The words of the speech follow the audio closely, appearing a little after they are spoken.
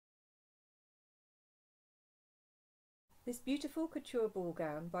This beautiful couture ball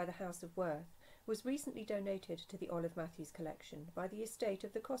gown by the House of Worth was recently donated to the Olive Matthews collection by the estate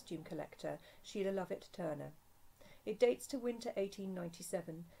of the costume collector Sheila Lovett Turner. It dates to winter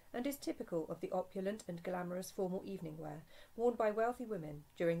 1897 and is typical of the opulent and glamorous formal evening wear worn by wealthy women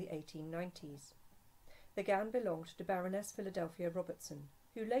during the 1890s. The gown belonged to Baroness Philadelphia Robertson,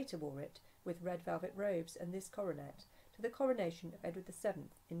 who later wore it, with red velvet robes and this coronet, to the coronation of Edward VII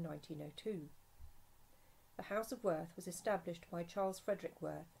in 1902. The House of Worth was established by Charles Frederick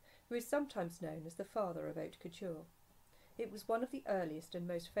Worth, who is sometimes known as the father of haute couture. It was one of the earliest and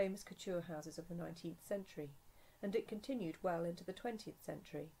most famous couture houses of the 19th century, and it continued well into the 20th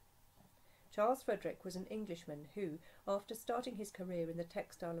century. Charles Frederick was an Englishman who, after starting his career in the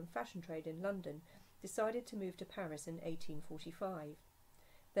textile and fashion trade in London, decided to move to Paris in 1845.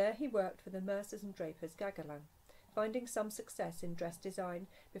 There he worked for the mercers and drapers Gagarin, finding some success in dress design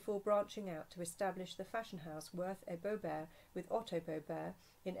before branching out to establish the fashion house Worth et Baubert with Otto Baubert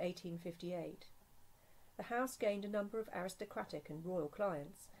in 1858. The house gained a number of aristocratic and royal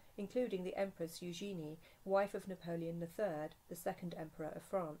clients, including the Empress Eugenie, wife of Napoleon III, the second Emperor of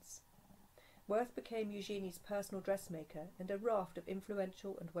France. Worth became Eugenie's personal dressmaker, and a raft of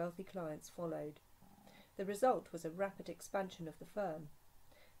influential and wealthy clients followed. The result was a rapid expansion of the firm.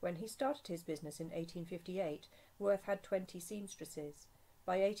 When he started his business in 1858, Worth had 20 seamstresses.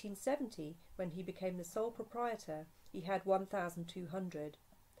 By 1870, when he became the sole proprietor, he had 1,200.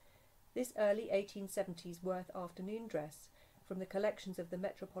 This early 1870s Worth afternoon dress, from the collections of the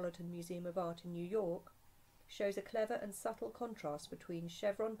Metropolitan Museum of Art in New York, shows a clever and subtle contrast between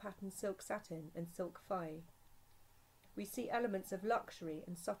chevron pattern silk satin and silk faille. We see elements of luxury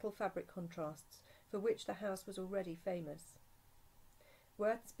and subtle fabric contrasts for which the house was already famous.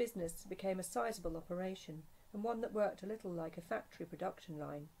 Worth's business became a sizable operation, and one that worked a little like a factory production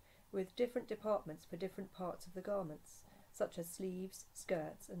line, with different departments for different parts of the garments, such as sleeves,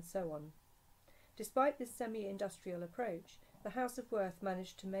 skirts, and so on. Despite this semi-industrial approach, the House of Worth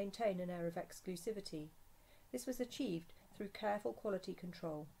managed to maintain an air of exclusivity. This was achieved through careful quality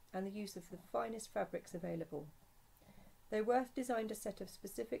control and the use of the finest fabrics available. Though Worth designed a set of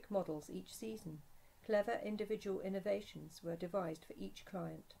specific models each season, clever individual innovations were devised for each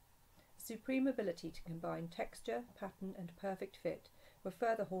client. The supreme ability to combine texture, pattern, and perfect fit were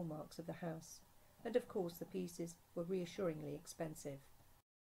further hallmarks of the house, and of course the pieces were reassuringly expensive.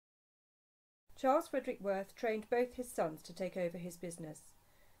 Charles Frederick Worth trained both his sons to take over his business.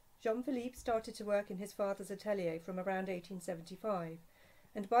 Jean-Philippe started to work in his father's atelier from around 1875,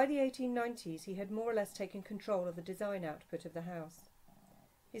 and by the 1890s he had more or less taken control of the design output of the house.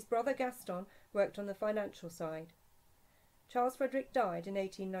 His brother Gaston worked on the financial side. Charles Frederick died in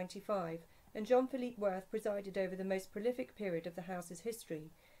 1895, and Jean-Philippe Worth presided over the most prolific period of the house's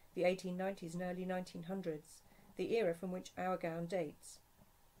history, the 1890s and early 1900s, the era from which our gown dates.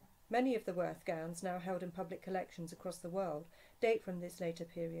 Many of the Worth gowns now held in public collections across the world date from this later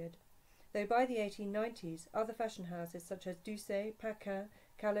period, though by the 1890s other fashion houses such as Doucet, Paquin,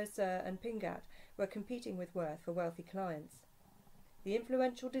 Calot-Sur and Pingat were competing with Worth for wealthy clients. The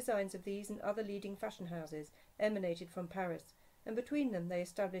influential designs of these and other leading fashion houses emanated from Paris, and between them they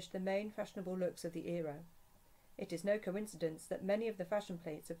established the main fashionable looks of the era. It is no coincidence that many of the fashion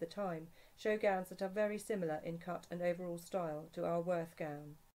plates of the time show gowns that are very similar in cut and overall style to our Worth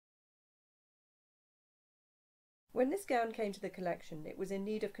gown. When this gown came to the collection, it was in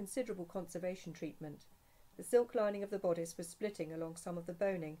need of considerable conservation treatment. The silk lining of the bodice was splitting along some of the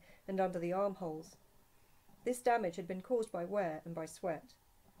boning and under the armholes. This damage had been caused by wear and by sweat.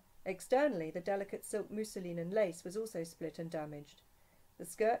 Externally, the delicate silk mousseline and lace was also split and damaged. The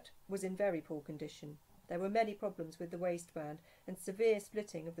skirt was in very poor condition. There were many problems with the waistband and severe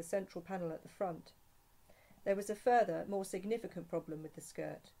splitting of the central panel at the front. There was a further, more significant problem with the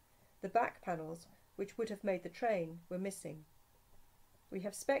skirt. The back panels, which would have made the train, were missing. We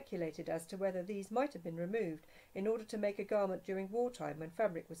have speculated as to whether these might have been removed in order to make a garment during wartime when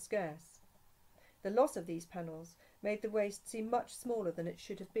fabric was scarce. The loss of these panels made the waist seem much smaller than it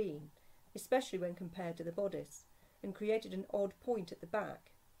should have been, especially when compared to the bodice, and created an odd point at the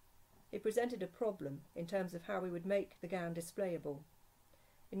back. It presented a problem in terms of how we would make the gown displayable.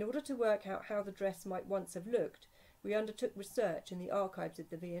 In order to work out how the dress might once have looked, we undertook research in the archives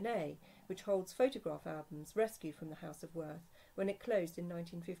of the V&A, which holds photograph albums rescued from the House of Worth when it closed in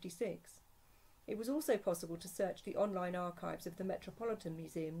 1956. It was also possible to search the online archives of the Metropolitan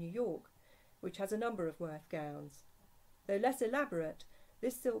Museum, New York, which has a number of Worth gowns. Though less elaborate,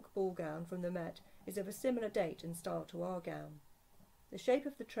 this silk ball gown from the Met is of a similar date and style to our gown. The shape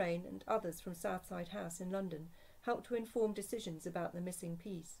of the train and others from Southside House in London helped to inform decisions about the missing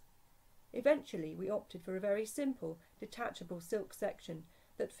piece. Eventually we opted for a very simple, detachable silk section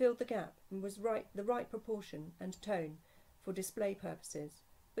that filled the gap and was the right proportion and tone for display purposes,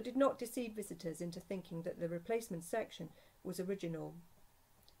 but did not deceive visitors into thinking that the replacement section was original.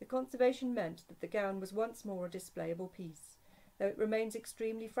 The conservation meant that the gown was once more a displayable piece, though it remains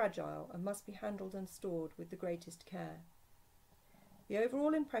extremely fragile and must be handled and stored with the greatest care. The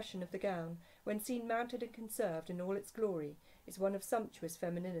overall impression of the gown, when seen mounted and conserved in all its glory, is one of sumptuous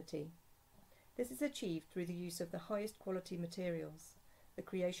femininity. This is achieved through the use of the highest quality materials, the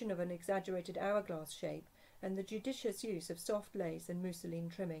creation of an exaggerated hourglass shape, and the judicious use of soft lace and mousseline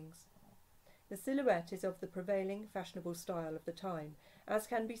trimmings. The silhouette is of the prevailing fashionable style of the time, as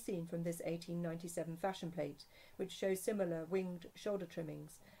can be seen from this 1897 fashion plate, which shows similar winged shoulder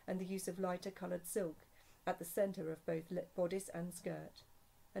trimmings and the use of lighter coloured silk at the centre of both bodice and skirt,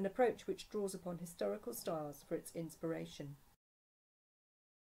 an approach which draws upon historical styles for its inspiration.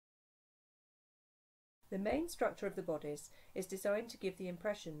 The main structure of the bodice is designed to give the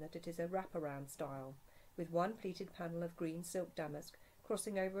impression that it is a wraparound style, with one pleated panel of green silk damask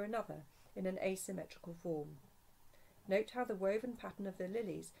crossing over another in an asymmetrical form. Note how the woven pattern of the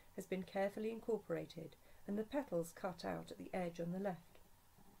lilies has been carefully incorporated and the petals cut out at the edge on the left.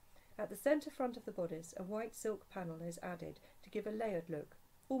 At the centre front of the bodice, a white silk panel is added to give a layered look,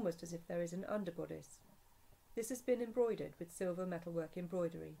 almost as if there is an underbodice. This has been embroidered with silver metalwork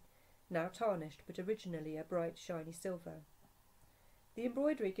embroidery, now tarnished but originally a bright shiny silver. The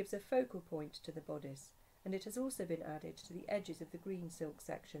embroidery gives a focal point to the bodice, and it has also been added to the edges of the green silk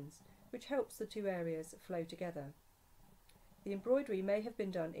sections, which helps the two areas flow together. The embroidery may have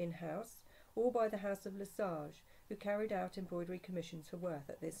been done in-house or by the House of Lesage, who carried out embroidery commissions for Worth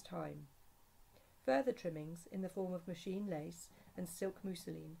at this time. Further trimmings, in the form of machine lace and silk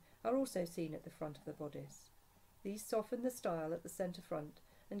mousseline, are also seen at the front of the bodice. These soften the style at the centre front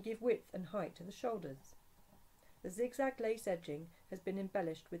and give width and height to the shoulders. The zigzag lace edging has been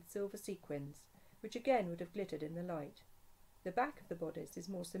embellished with silver sequins, which again would have glittered in the light. The back of the bodice is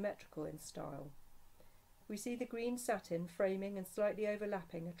more symmetrical in style. We see the green satin framing and slightly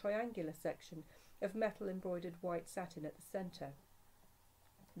overlapping a triangular section of metal embroidered white satin at the centre.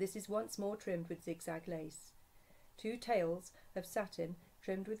 This is once more trimmed with zigzag lace. Two tails of satin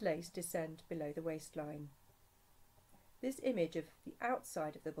trimmed with lace descend below the waistline. This image of the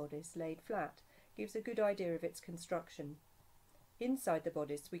outside of the bodice laid flat gives a good idea of its construction. Inside the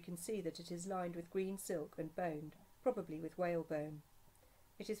bodice we can see that it is lined with green silk and boned, probably with whalebone.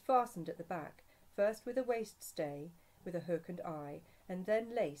 It is fastened at the back, first with a waist stay with a hook and eye, and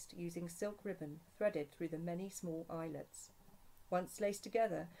then laced using silk ribbon threaded through the many small eyelets. Once laced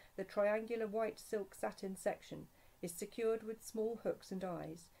together, the triangular white silk satin section is secured with small hooks and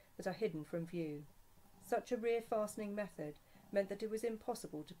eyes that are hidden from view. Such a rear fastening method meant that it was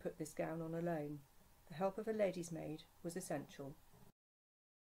impossible to put this gown on alone. The help of a lady's maid was essential.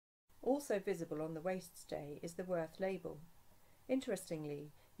 Also visible on the waist stay is the Worth label.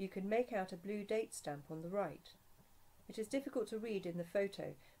 Interestingly, you can make out a blue date stamp on the right. It is difficult to read in the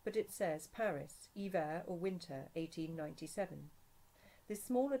photo, but it says Paris, Hiver or Winter 1897. This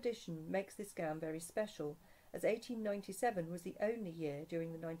small addition makes this gown very special, as 1897 was the only year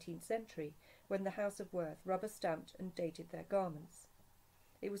during the 19th century when the House of Worth rubber-stamped and dated their garments.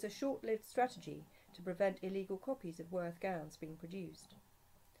 It was a short-lived strategy to prevent illegal copies of Worth gowns being produced.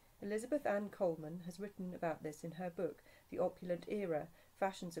 Elizabeth Ann Coleman has written about this in her book, The Opulent Era,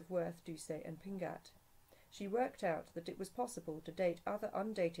 Fashions of Worth, Doucet and Pingat. She worked out that it was possible to date other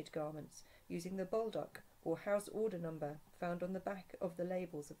undated garments using the Baldock or house order number found on the back of the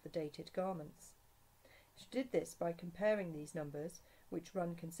labels of the dated garments. She did this by comparing these numbers, which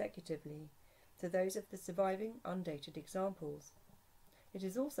run consecutively, to those of the surviving undated examples. It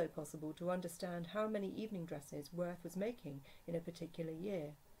is also possible to understand how many evening dresses Worth was making in a particular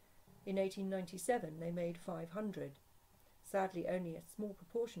year. In 1897 they made 500. Sadly, only a small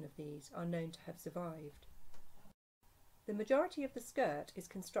proportion of these are known to have survived. The majority of the skirt is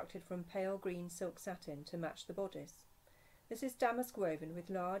constructed from pale green silk satin to match the bodice. This is damask woven with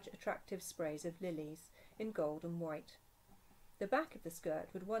large, attractive sprays of lilies in gold and white. The back of the skirt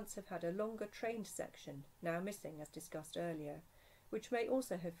would once have had a longer trained section, now missing as discussed earlier, which may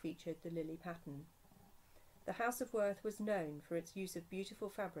also have featured the lily pattern. The House of Worth was known for its use of beautiful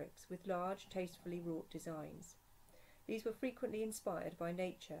fabrics with large, tastefully wrought designs. These were frequently inspired by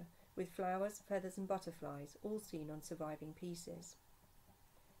nature, with flowers, feathers and butterflies, all seen on surviving pieces.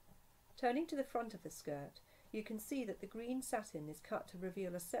 Turning to the front of the skirt, you can see that the green satin is cut to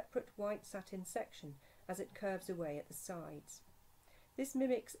reveal a separate white satin section as it curves away at the sides. This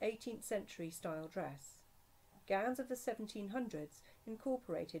mimics 18th century style dress. Gowns of the 1700s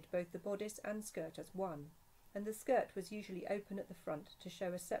incorporated both the bodice and skirt as one, and the skirt was usually open at the front to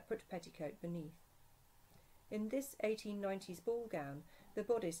show a separate petticoat beneath. In this 1890s ball gown, the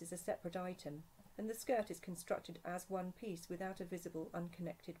bodice is a separate item, and the skirt is constructed as one piece without a visible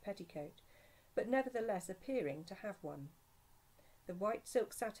unconnected petticoat, but nevertheless appearing to have one. The white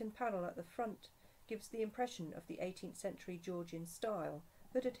silk satin panel at the front gives the impression of the 18th century Georgian style,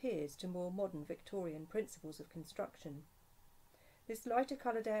 but adheres to more modern Victorian principles of construction. This lighter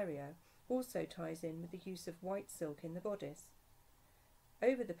coloured area also ties in with the use of white silk in the bodice.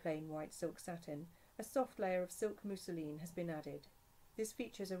 Over the plain white silk satin, a soft layer of silk mousseline has been added. This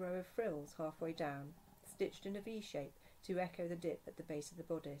features a row of frills halfway down, stitched in a V shape to echo the dip at the base of the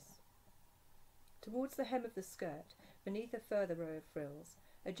bodice. Towards the hem of the skirt, beneath a further row of frills,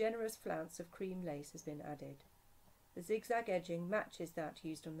 a generous flounce of cream lace has been added. The zigzag edging matches that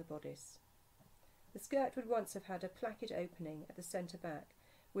used on the bodice. The skirt would once have had a placket opening at the centre back,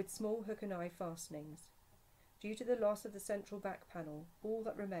 with small hook and eye fastenings. Due to the loss of the central back panel, all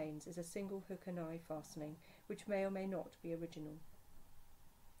that remains is a single hook and eye fastening, which may or may not be original.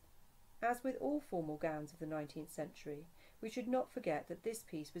 As with all formal gowns of the 19th century, we should not forget that this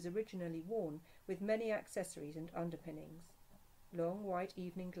piece was originally worn with many accessories and underpinnings. Long white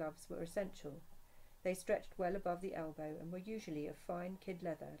evening gloves were essential. They stretched well above the elbow and were usually of fine kid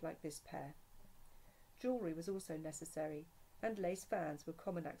leather like this pair. Jewellery was also necessary, and lace fans were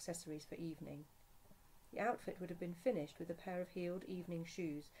common accessories for evening. The outfit would have been finished with a pair of heeled evening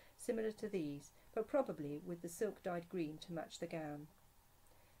shoes similar to these, but probably with the silk dyed green to match the gown.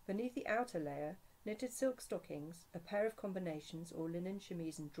 Beneath the outer layer, knitted silk stockings, a pair of combinations or linen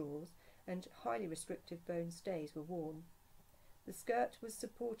chemise and drawers, and highly restrictive bone stays were worn. The skirt was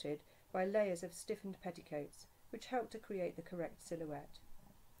supported by layers of stiffened petticoats, which helped to create the correct silhouette.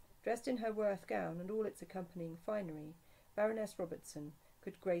 Dressed in her Worth gown and all its accompanying finery, Baroness Robertson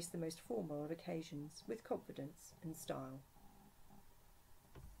could grace the most formal of occasions with confidence and style.